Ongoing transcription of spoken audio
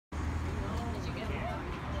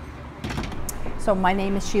So my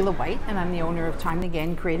name is Sheila White, and I'm the owner of Time and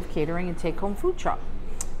Again Creative Catering and Take Home Food Shop.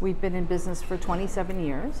 We've been in business for 27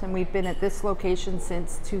 years, and we've been at this location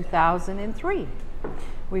since 2003.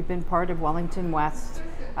 We've been part of Wellington West,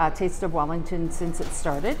 Taste of Wellington since it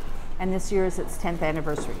started, and this year is its 10th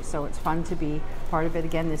anniversary, so it's fun to be part of it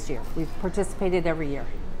again this year. We've participated every year.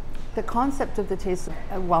 The concept of the Taste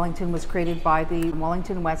of Wellington was created by the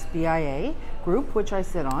Wellington West BIA group, which I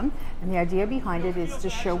sit on, and the idea behind it is to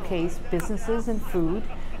showcase businesses and food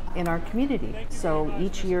in our community. So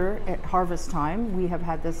each year at harvest time, we have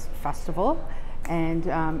had this festival and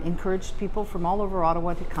encouraged people from all over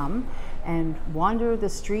Ottawa to come and wander the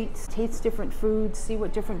streets, taste different foods, see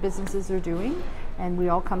what different businesses are doing, and we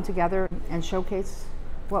all come together and showcase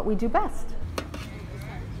what we do best.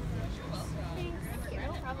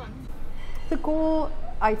 The goal,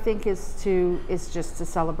 I think, is just to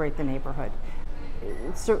celebrate the neighborhood.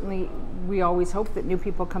 Certainly, we always hope that new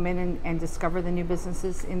people come in and discover the new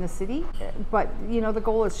businesses in the city. But the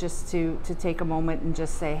goal is just to take a moment and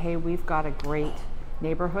just say, hey, we've got a great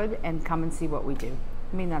neighborhood, and come and see what we do.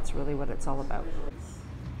 I mean, that's really what it's all about.